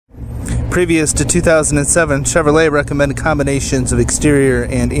Previous to 2007, Chevrolet recommended combinations of exterior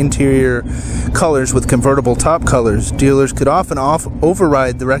and interior colors with convertible top colors. Dealers could often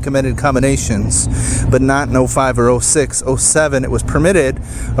override the recommended combinations, but not in 05 or 06. 07, it was permitted,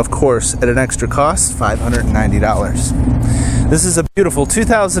 of course, at an extra cost, $590. This is a beautiful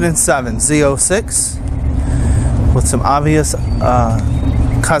 2007 Z06 with some obvious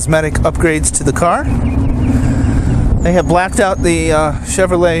cosmetic upgrades to the car. They have blacked out the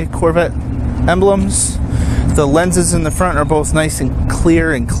Chevrolet Corvette emblems. The lenses in the front are both nice and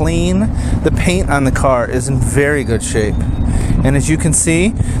clear and clean. The paint on the car is in very good shape. And as you can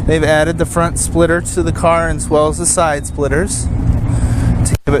see, they've added the front splitter to the car as well as the side splitters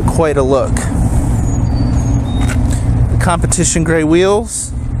to give it quite a look. The competition gray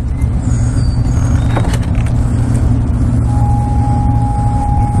wheels.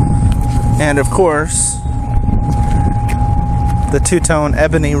 And of course, the two-tone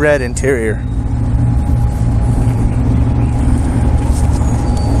ebony red interior.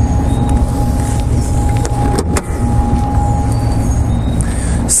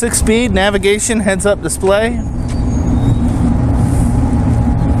 Six-speed navigation heads-up display.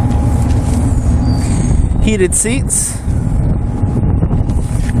 Heated seats.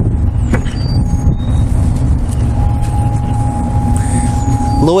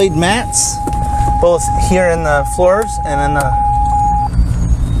 Lloyd mats, both here in the floors and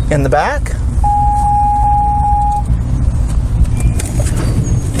in the back.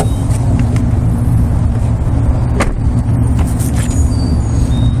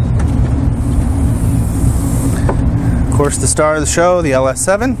 Of course, the star of the show, the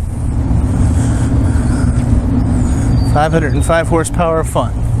LS7. 505 horsepower of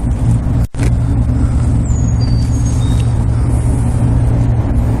fun.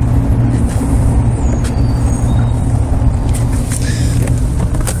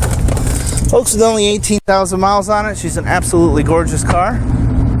 Folks, with only 18,000 miles on it, she's an absolutely gorgeous car.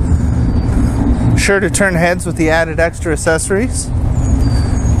 Sure to turn heads with the added extra accessories.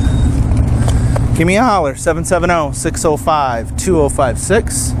 Give me a holler,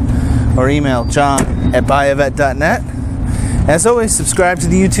 770-605-2056, or email john@buyavette.net. As always, subscribe to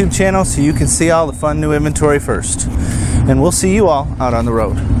the YouTube channel so you can see all the fun new inventory first. And we'll see you all out on the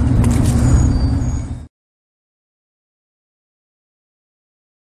road.